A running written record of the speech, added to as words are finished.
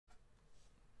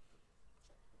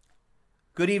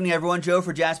Good evening, everyone. Joe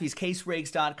for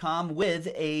JaspysCaseBreaks.com with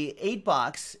a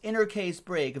 8-box inner case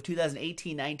break of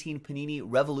 2018-19 Panini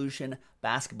Revolution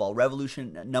Basketball.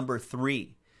 Revolution number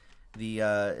 3.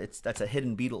 That's a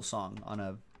Hidden Beatles song on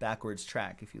a backwards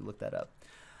track, if you look that up.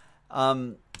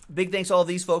 Big thanks to all of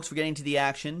these folks for getting to the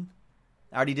action.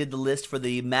 I already did the list for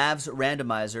the Mavs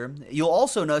randomizer. You'll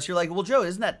also notice, you're like, well, Joe,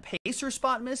 isn't that Pacer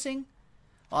spot missing?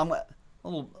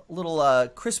 A little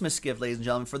Christmas gift, ladies and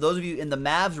gentlemen. For those of you in the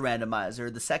Mavs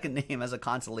randomizer, the second name as a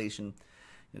consolation,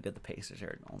 you'll get the Pacers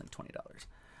here, only $20.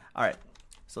 All right,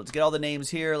 so let's get all the names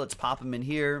here. Let's pop them in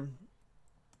here.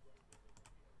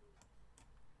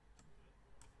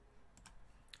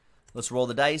 Let's roll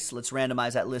the dice. Let's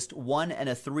randomize that list 1 and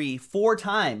a 3 4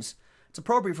 times. It's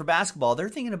appropriate for basketball. They're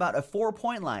thinking about a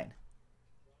 4-point line.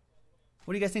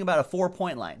 What do you guys think about a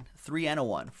 4-point line? 3 and a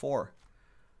 1. 4.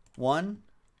 1,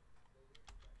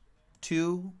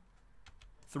 2,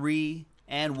 3,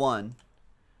 and 1.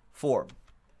 4.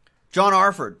 John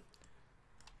Arford,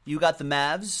 you got the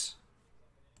Mavs.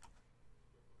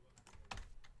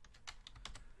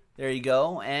 There you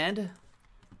go. And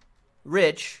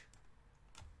Rich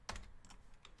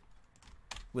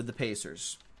with the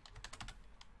Pacers.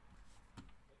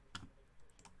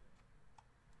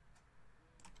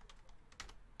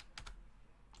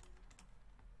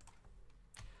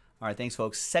 All right, thanks,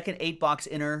 folks. Second 8-box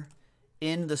inner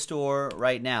in the store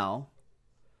right now.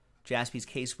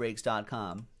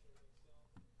 JaspysCaseBreaks.com.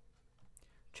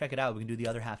 Check it out. We can do the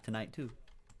other half tonight, too.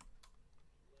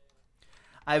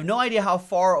 I have no idea how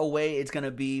far away it's going to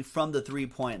be from the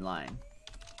 3-point line.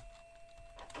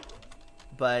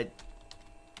 But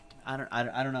I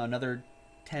don't know, another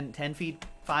 10 feet,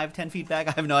 10 feet back?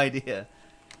 I have no idea.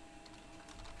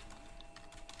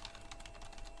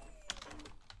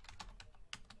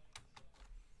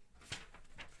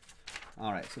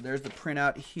 All right, so there's the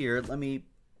printout here. Let me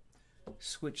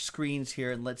switch screens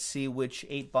here and let's see which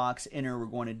 8-box inner we're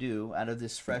going to do out of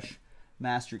this fresh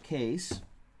master case.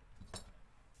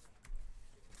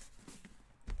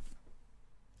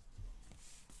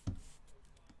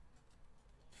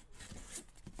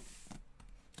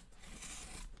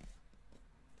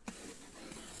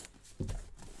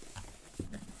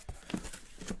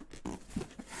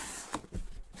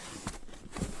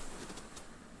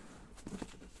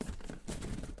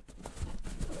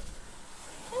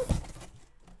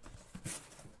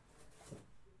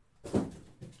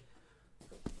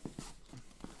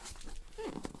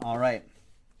 All right.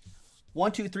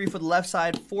 1, 2, 3 for the left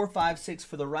side, 4, 5, 6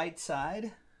 for the right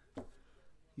side.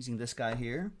 Using this guy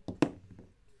here.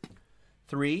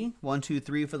 3, 1, 2,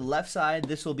 3 for the left side.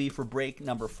 This will be for break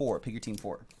number 4. Pick your team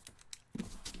 4.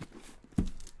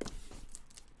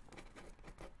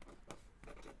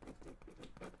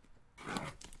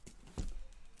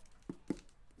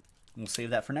 We'll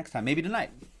save that for next time, maybe tonight.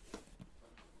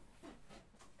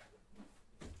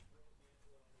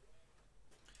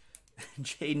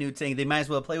 Jay Newt saying they might as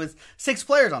well play with 6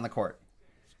 players on the court.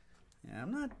 Yeah,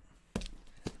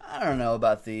 I don't know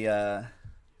about the I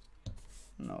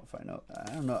don't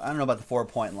know about the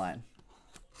 4-point line.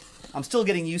 I'm still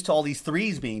getting used to all these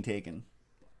threes being taken.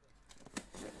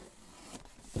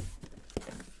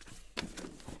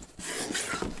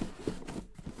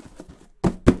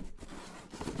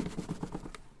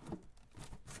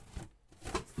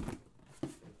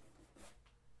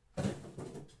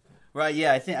 Right,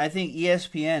 yeah, I think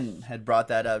ESPN had brought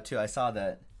that up too. I saw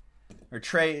that. Or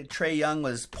Trey Young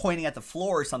was pointing at the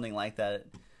floor or something like that,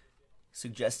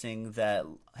 suggesting that,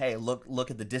 hey,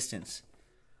 look at the distance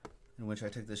in which I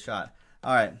took this shot.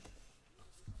 All right.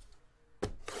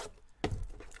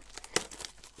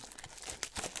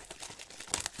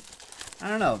 I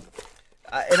don't know.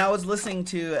 And I was listening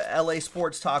to LA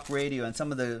Sports Talk Radio, and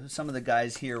some of the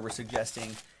guys here were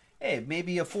suggesting, hey,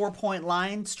 maybe a 4-point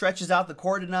line stretches out the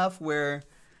court enough where,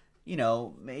 you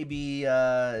know, maybe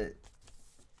I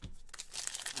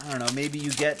don't know, maybe you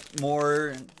get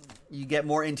more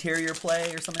interior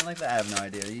play or something like that. I have no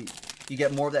idea. You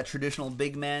get more of that traditional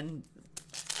big man.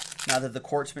 Now that the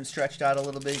court's been stretched out a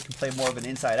little bit, you can play more of an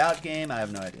inside-out game. I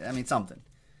have no idea. I mean, something.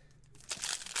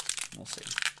 We'll see.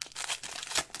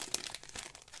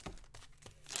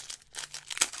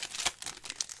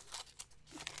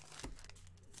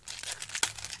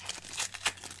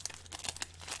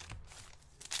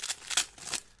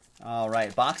 All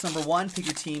right, box number 1, pick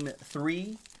your team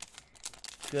 3.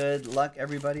 Good luck,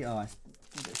 everybody. Oh, I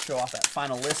need to show off that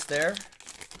final list there.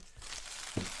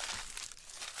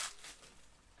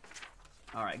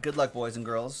 All right, good luck, boys and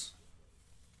girls.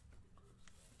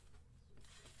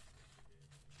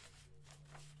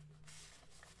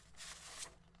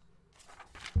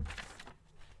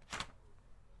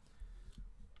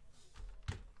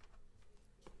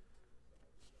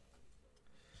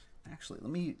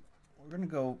 Actually, we're going to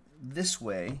go this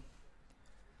way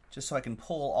just so I can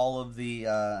pull all of the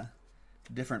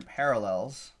different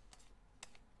parallels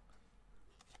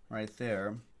right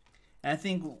there. And I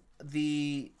think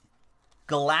the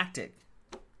Galactic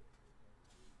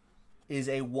is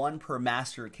a 1 per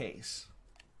master case.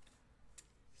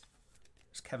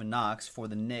 There's Kevin Knox for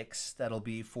the Knicks. That'll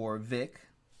be for Vic.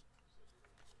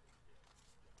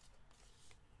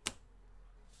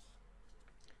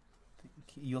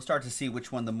 You'll start to see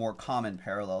which one the more common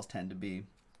parallels tend to be.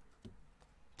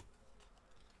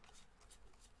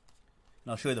 And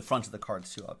I'll show you the fronts of the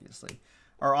cards too, obviously.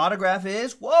 Our autograph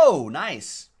is, whoa,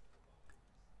 nice.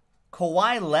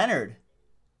 Kawhi Leonard.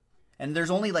 And there's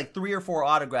only like 3 or 4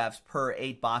 autographs per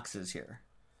 8 boxes here.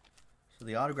 So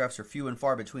the autographs are few and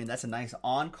far between. That's a nice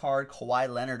on-card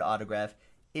Kawhi Leonard autograph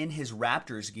in his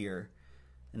Raptors gear.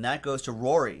 And that goes to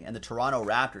Rory and the Toronto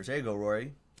Raptors. There you go,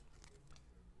 Rory.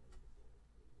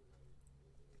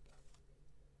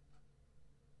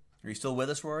 Are you still with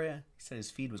us, Rory? He said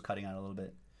his feed was cutting out a little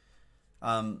bit.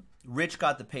 Rich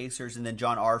got the Pacers, and then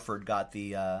John Arford got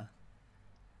the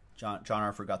John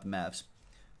Arford got the Mavs.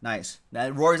 Nice. Now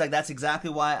Rory's like, that's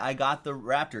exactly why I got the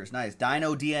Raptors. Nice.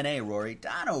 Dino DNA, Rory.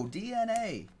 Dino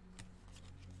DNA.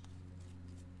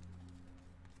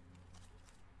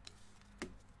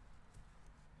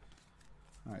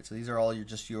 All right, so these are all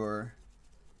your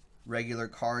regular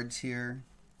cards here.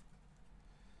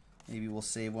 Maybe we'll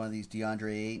save one of these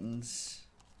DeAndre Aytons.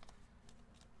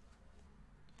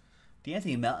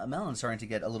 D'Anthony Mellon's starting to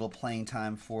get a little playing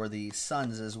time for the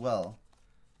Suns as well.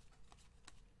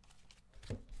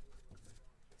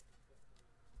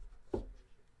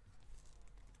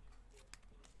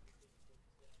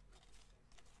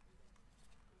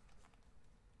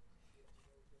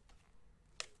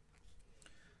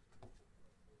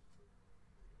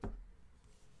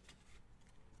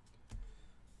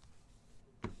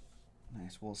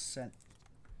 Nice. We'll set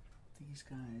these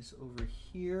guys over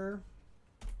here.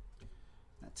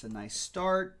 That's a nice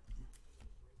start.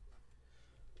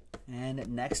 And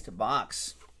next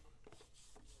box.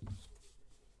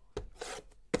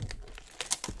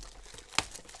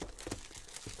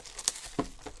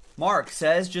 Mark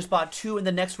says, just bought 2 in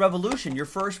the next Revolution. Your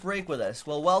first break with us.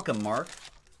 Well, welcome, Mark.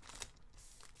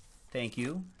 Thank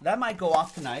you. That might go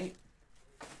off tonight.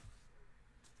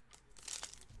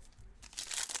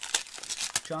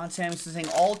 John Samuelson saying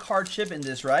all card chip in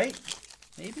this, right?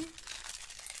 Maybe?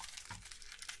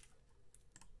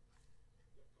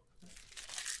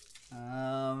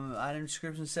 Item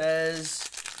description says,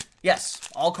 yes,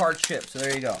 all card chip. So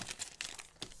there you go.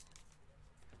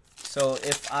 So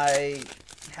if I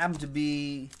happen to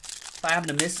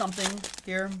miss something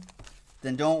here,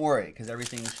 then don't worry, because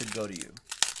everything should go to you.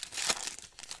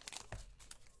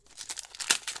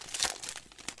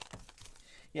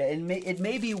 Yeah, it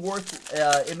may be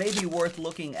worth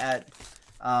looking at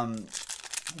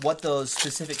what those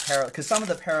specific parallels, because some of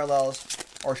the parallels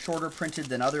are shorter printed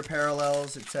than other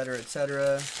parallels, etc.,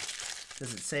 etc.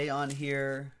 Does it say on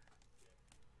here?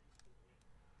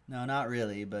 No, not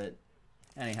really, but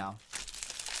anyhow.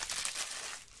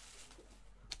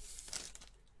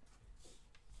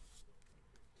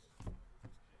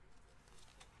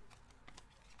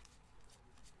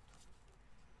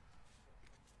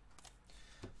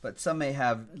 But some may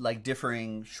have like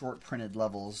differing short printed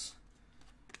levels,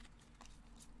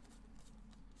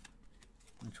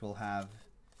 which will have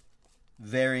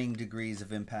varying degrees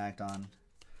of impact on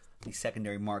the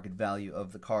secondary market value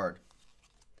of the card.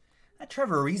 That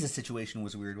Trevor Ariza situation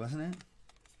was weird, wasn't it?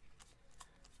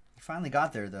 He finally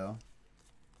got there, though.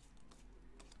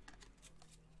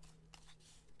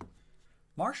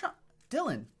 Marshawn?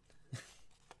 Dylan?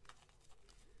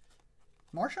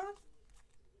 Marshawn?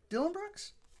 Dylan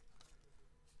Brooks?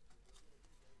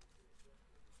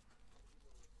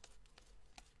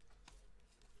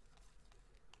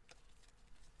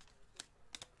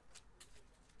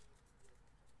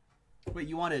 Wait,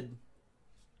 you wanted...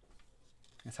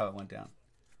 That's how it went down.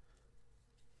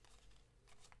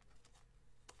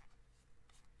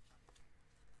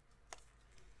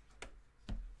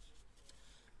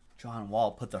 John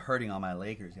Wall put the hurting on my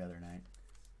Lakers the other night.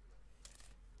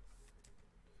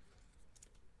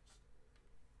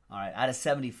 All right, out of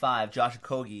 75, Josh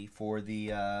Okogie for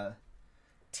the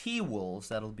T-Wolves.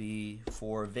 That'll be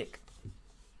for Vic.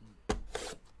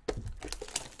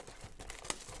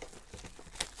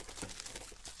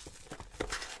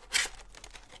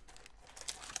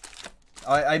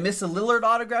 I missed a Lillard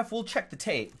autograph. We'll check the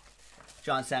tape.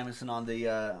 John Samuelson on the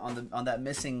on that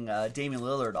missing Damian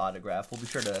Lillard autograph. We'll be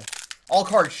sure to all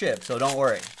card ship, so don't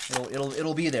worry.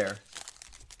 It'll be there.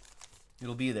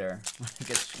 It'll be there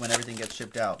when everything gets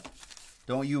shipped out.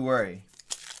 Don't you worry.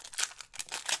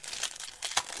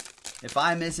 If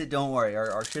I miss it, don't worry.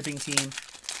 Our shipping team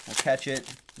will catch it.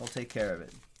 They'll take care of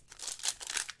it.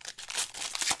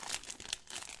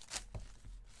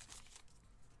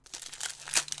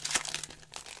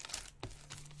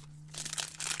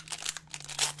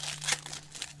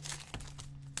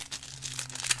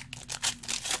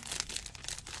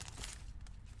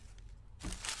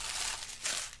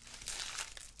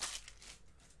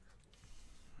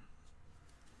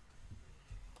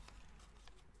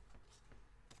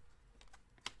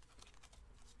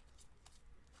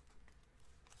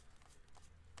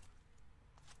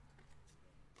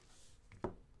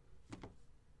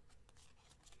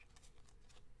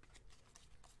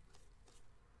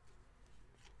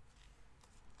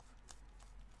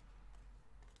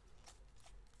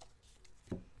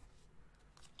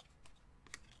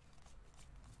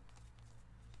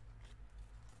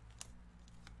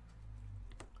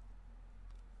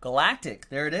 Galactic,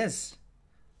 there it is.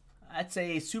 That's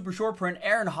a super short print.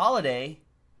 Aaron Holiday,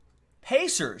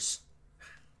 Pacers.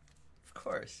 Of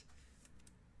course.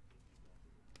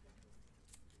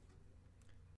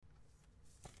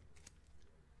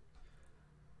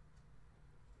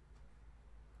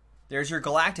 There's your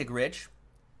Galactic, Rich,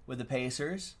 with the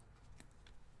Pacers.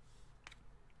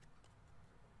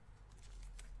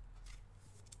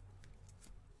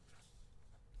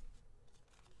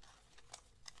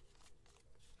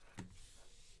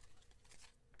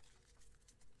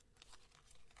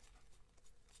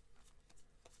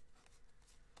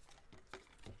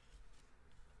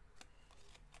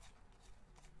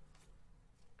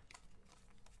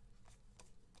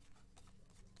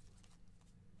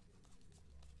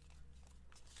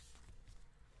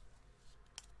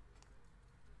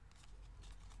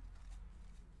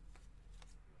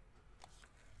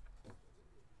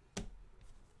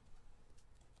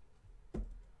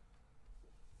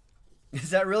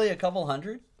 Is that really a couple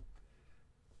hundred?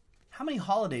 How many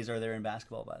holidays are there in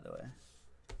basketball, by the way?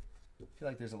 I feel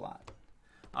like there's a lot.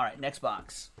 All right, next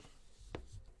box.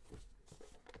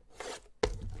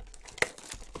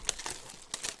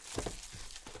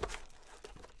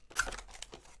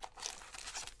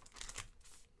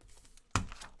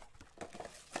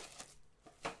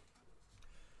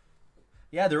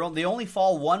 Yeah, they only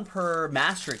fall one per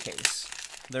master case.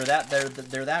 They're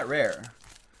that rare.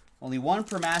 Only one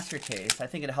per master case. I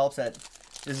think it helps that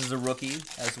this is a rookie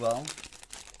as well.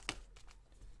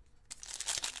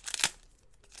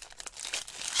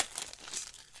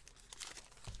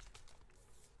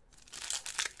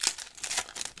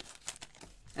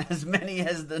 As many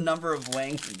as the number of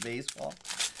Wangs in baseball.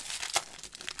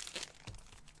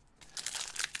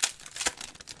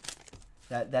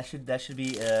 That should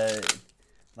be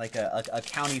like a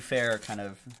county fair kind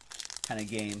of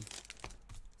game.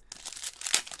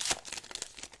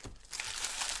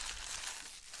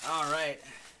 All right.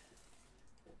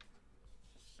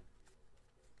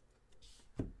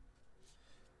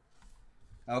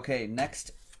 Okay,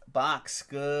 next box.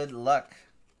 Good luck.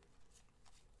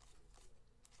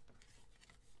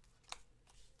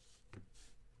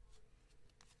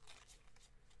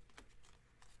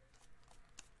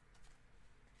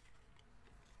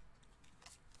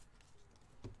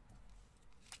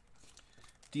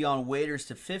 Dion Waiters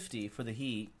to 50 for the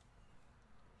Heat.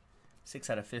 6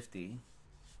 out of 50.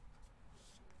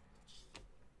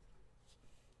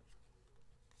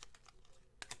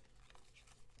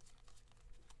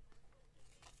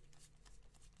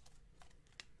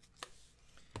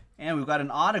 And we've got an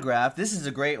autograph. This is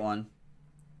a great one.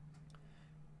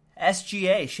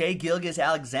 SGA, Shea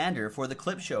Gilgeous-Alexander for the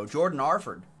Clip Show. Jordan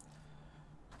Arford.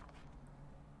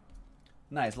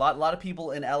 Nice. A lot of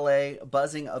people in LA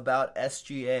buzzing about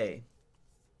SGA.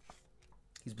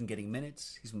 He's been getting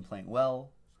minutes. He's been playing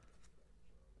well.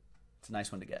 It's a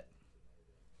nice one to get.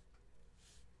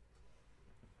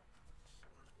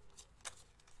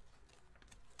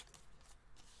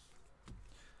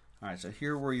 All right, so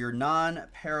here were your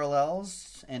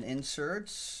non-parallels and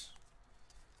inserts.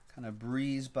 Kind of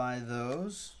breeze by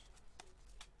those.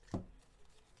 All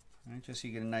right, just so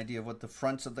you get an idea of what the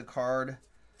fronts of the card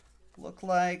look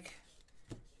like.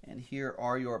 And here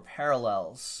are your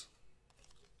parallels.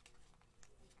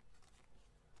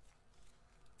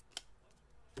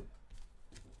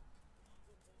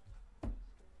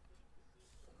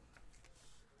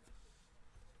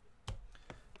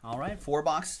 All right, 4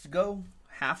 boxes to go.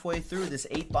 Halfway through this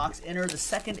 8-box inner, the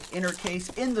second inner case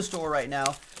in the store right now.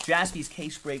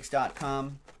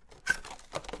 JaspysCaseBreaks.com.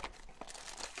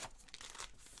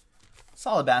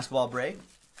 Solid basketball break.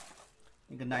 I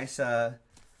think a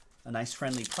nice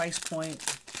friendly price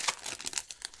point.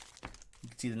 You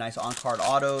can see the nice on-card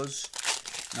autos.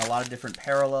 And a lot of different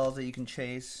parallels that you can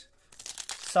chase.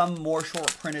 Some more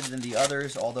short printed than the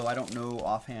others, although I don't know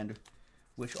offhand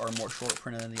which are more short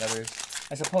printed than the others.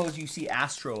 I suppose you see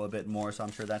Astro a bit more, so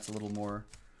I'm sure that's a little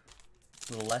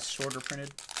less shorter printed.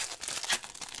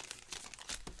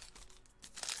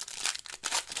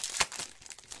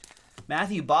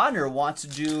 Matthew Bodner wants to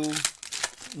do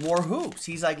more hoops.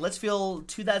 He's like, let's feel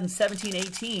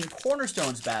 2017-18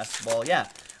 Cornerstones basketball. Yeah,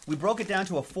 we broke it down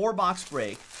to a 4-box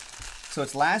break. So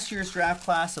it's last year's draft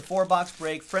class, a 4-box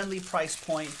break, friendly price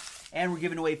point, and we're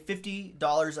giving away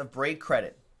 $50 of break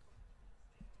credit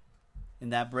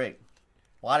in that break.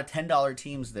 A lot of $10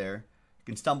 teams there. You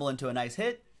can stumble into a nice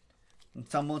hit and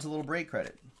stumble into a little break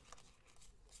credit.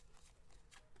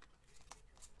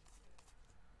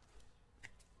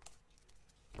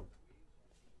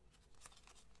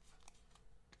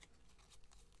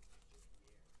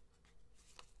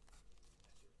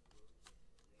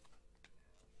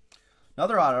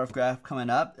 Another autograph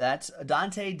coming up. That's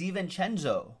Dante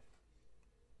DiVincenzo.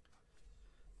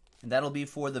 And that'll be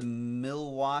for the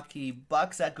Milwaukee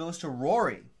Bucks. That goes to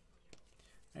Rory.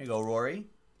 There you go, Rory.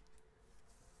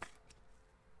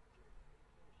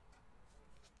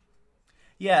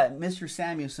 Yeah, Mr.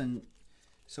 Samuelson.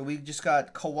 So we just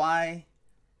got Kawhi,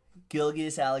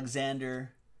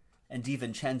 Gilgeous-Alexander, and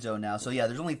DiVincenzo now. So yeah,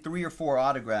 there's only 3 or 4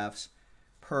 autographs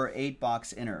per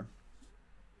 8-box inner.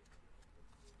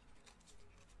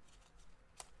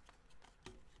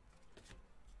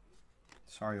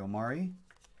 Sorry, Omari.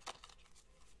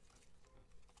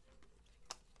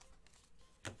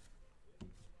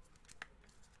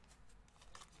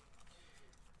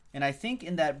 And I think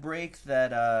in that break that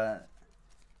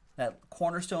that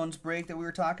Cornerstones break that we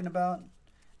were talking about,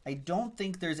 I don't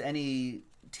think there's any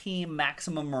team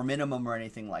maximum or minimum or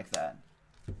anything like that.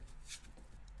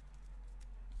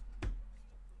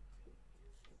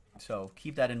 So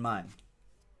keep that in mind.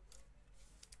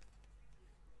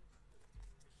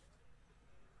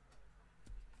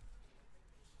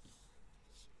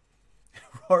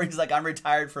 Rory's like, I'm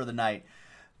retired for the night.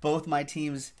 Both my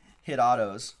teams hit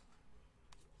autos.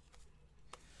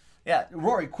 Yeah,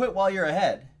 Rory, quit while you're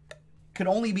ahead. Could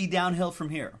only be downhill from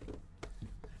here.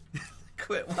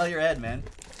 Quit while you're ahead, man.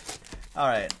 All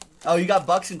right. Oh, you got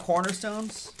Bucks and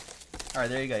Cornerstones? All right,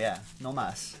 there you go. Yeah, no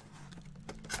mas.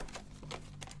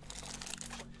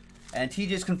 And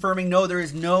TJ's confirming, no, there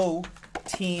is no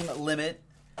team limit,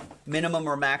 minimum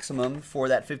or maximum, for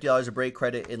that $50 of break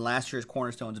credit in last year's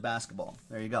Cornerstones basketball.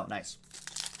 There you go. Nice.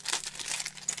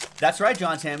 That's right,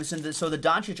 John Samuelson. So the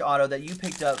Doncic auto that you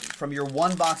picked up from your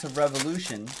 1 box of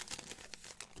Revolution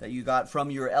that you got from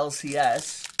your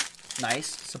LCS, nice,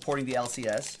 supporting the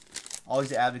LCS,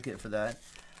 always an advocate for that,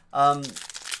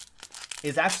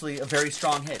 is actually a very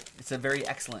strong hit. It's a very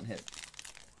excellent hit.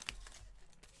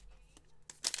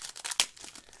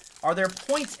 Are there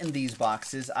points in these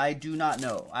boxes? I do not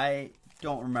know. I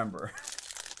don't remember.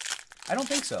 I don't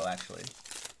think so, actually.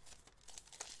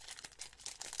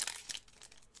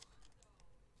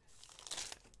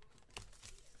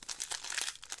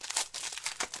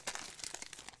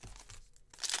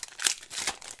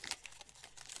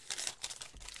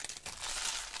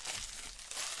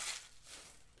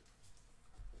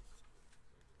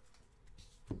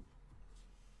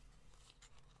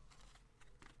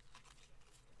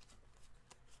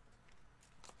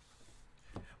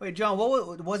 Wait, John, what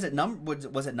was it?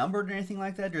 Was it numbered or anything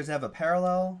like that? Does it have a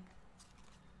parallel?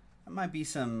 That might be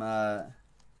some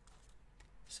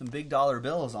big dollar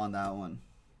bills on that one.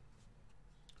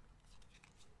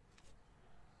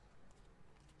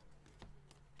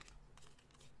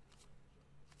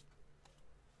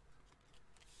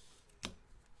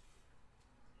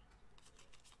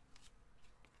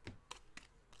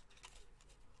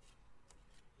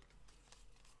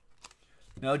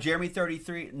 No, Jeremy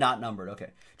 33, not numbered.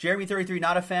 Okay. Jeremy 33,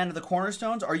 not a fan of the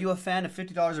Cornerstones. Are you a fan of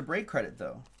 $50 of break credit,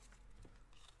 though?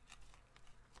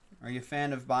 Are you a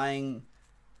fan of buying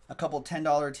a couple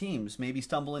 $10 teams? Maybe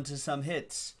stumble into some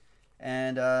hits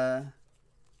and $50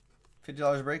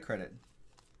 of break credit.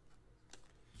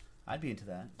 I'd be into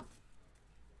that.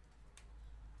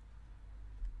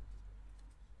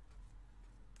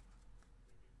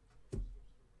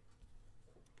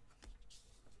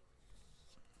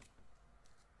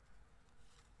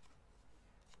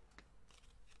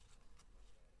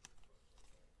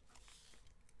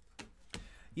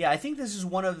 Yeah, I think this is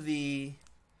one of the...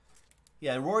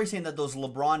 Yeah, Rory's saying that those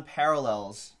LeBron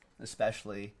parallels,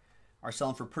 especially, are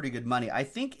selling for pretty good money. I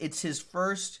think it's his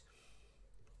first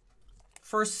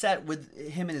set with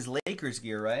him in his Lakers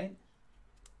gear, right?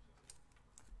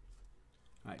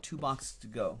 All right, 2 boxes to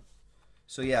go.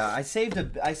 So yeah, I saved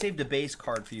a base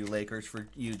card for you, Lakers, for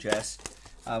you, Jess.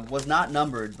 Was not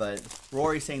numbered, but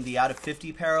Rory saying the out of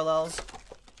 50 parallels,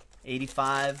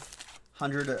 85,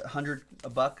 100 a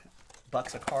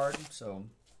bucks a card. So,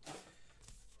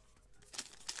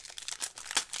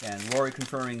 and Rory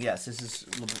confirming, yes, this is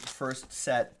first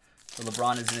set where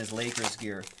LeBron is in his Lakers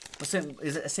gear. Listen,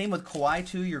 is it the same with Kawhi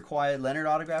too? Your Kawhi Leonard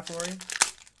autograph, Rory?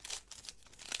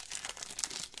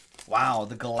 Wow,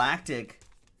 the Galactic.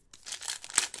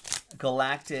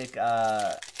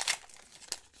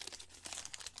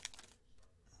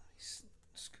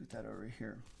 Scoot that over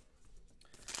here.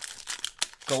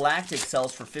 Galactic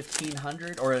sells for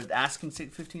 1,500, or asking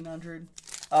 1,500.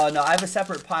 No, I have a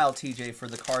separate pile, TJ, for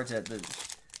the cards that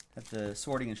the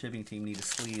sorting and shipping team need to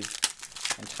sleeve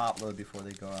and top load before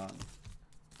they go out.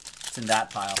 It's in that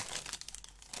pile.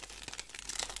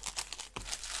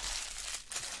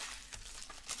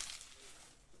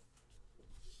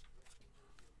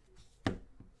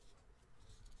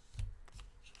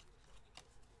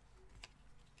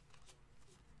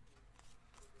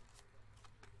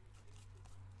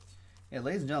 Yeah,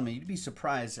 ladies and gentlemen, you'd be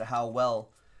surprised at how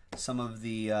well some of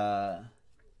the,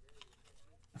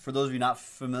 for those of you not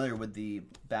familiar with the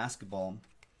basketball,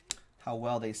 how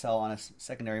well they sell on a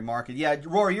secondary market. Yeah,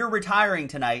 Rory, you're retiring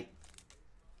tonight.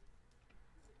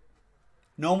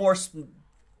 No more,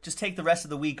 just take the rest of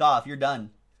the week off. You're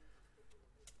done.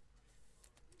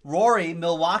 Rory,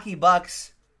 Milwaukee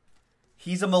Bucks,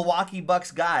 he's a Milwaukee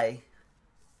Bucks guy.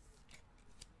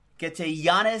 Gets a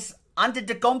Giannis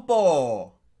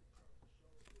Antetokounmpo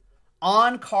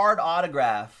on-card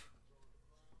autograph.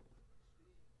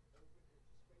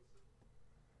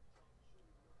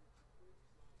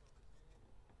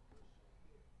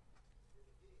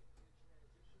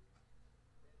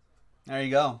 There you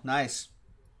go. Nice.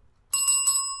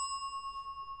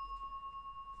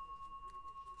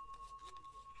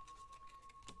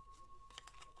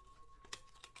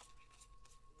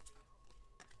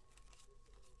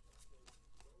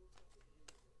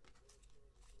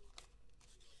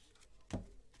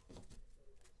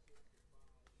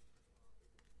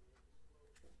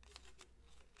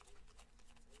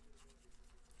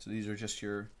 So these are just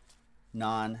your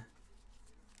non-parallel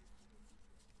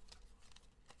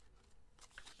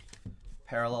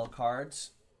cards.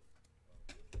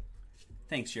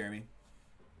 Thanks, Jeremy.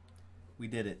 We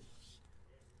did it.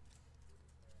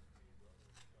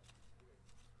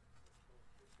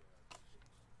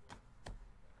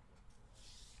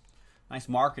 Nice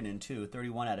marketing, too.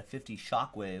 31 out of 50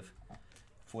 Shockwave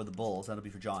for the Bulls. That'll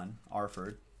be for John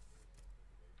Arford.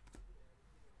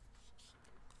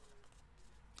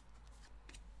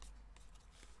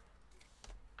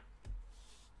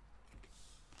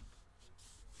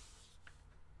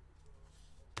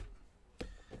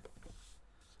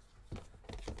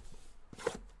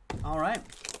 All right,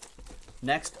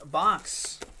 next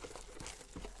box.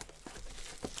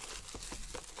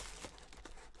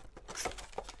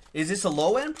 Is this a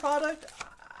low-end product?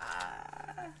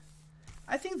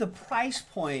 I think the price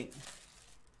point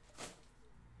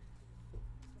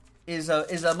is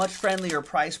a much friendlier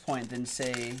price point than,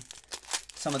 say,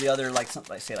 some of the other, like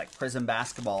Prism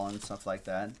Basketball and stuff like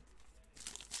that.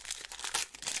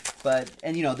 But,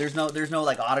 and you know, there's no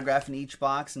like autograph in each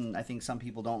box, and I think some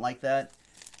people don't like that.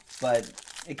 But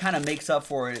it kind of makes up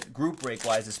for it group break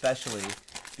wise, especially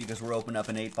because we're opening up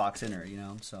an 8-box inner, you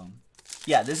know. So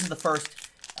yeah, this is the first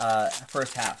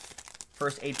half.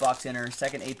 First 8-box inner,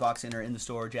 second 8-box inner in the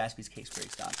store,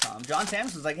 jaspyscasebreaks.com. John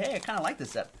Sampson's like, hey, I kind of like this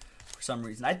set for some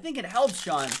reason. I think it helps,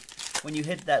 Sean, when you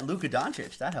hit that Luka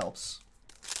Doncic. That helps.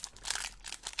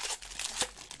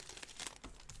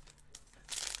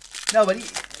 No, but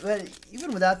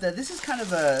even without that, this is kind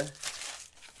of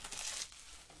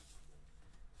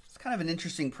an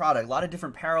interesting product. A lot of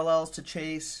different parallels to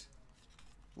chase.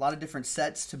 A lot of different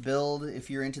sets to build if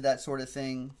you're into that sort of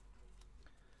thing.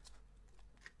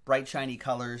 Bright, shiny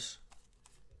colors.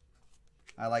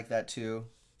 I like that too.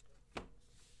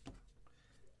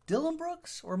 Dylan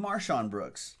Brooks or Marshawn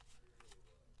Brooks?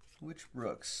 Which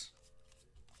Brooks?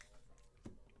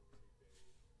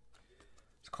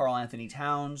 It's Karl Anthony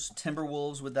Towns.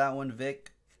 Timberwolves with that one,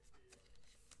 Vic.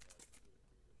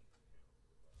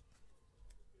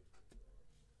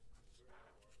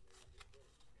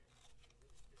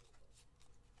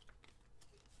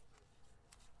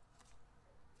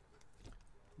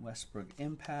 Westbrook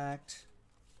Impact.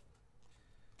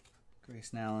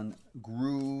 Grayson Allen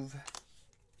Groove.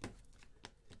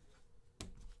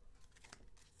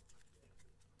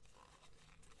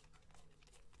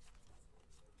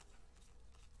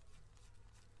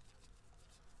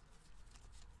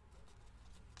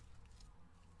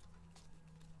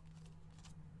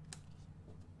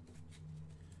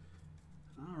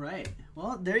 All right. Well,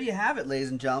 Well, there you have it, ladies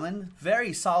and gentlemen.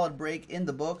 Very solid break in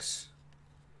the books.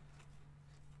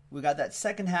 We got that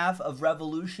second half of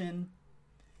Revolution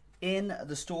in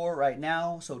the store right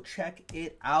now, so check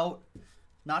it out.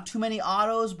 Not too many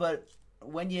autos, but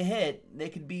when you hit, they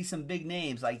could be some big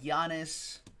names like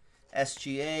Giannis,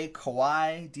 SGA,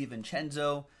 Kawhi,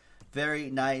 DiVincenzo. Very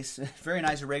nice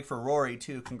break for Rory,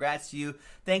 too. Congrats to you.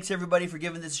 Thanks, everybody, for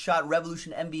giving this a shot.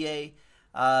 Revolution NBA.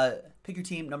 Pick your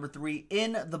team, number 3,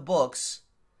 in the books.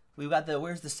 We've got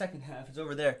where's the second half? It's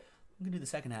over there. We can do the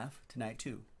second half tonight,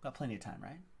 too. Got plenty of time,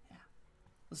 right? Yeah.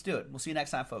 Let's do it. We'll see you next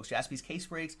time, folks.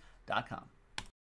 JaspysCaseBreaks.com.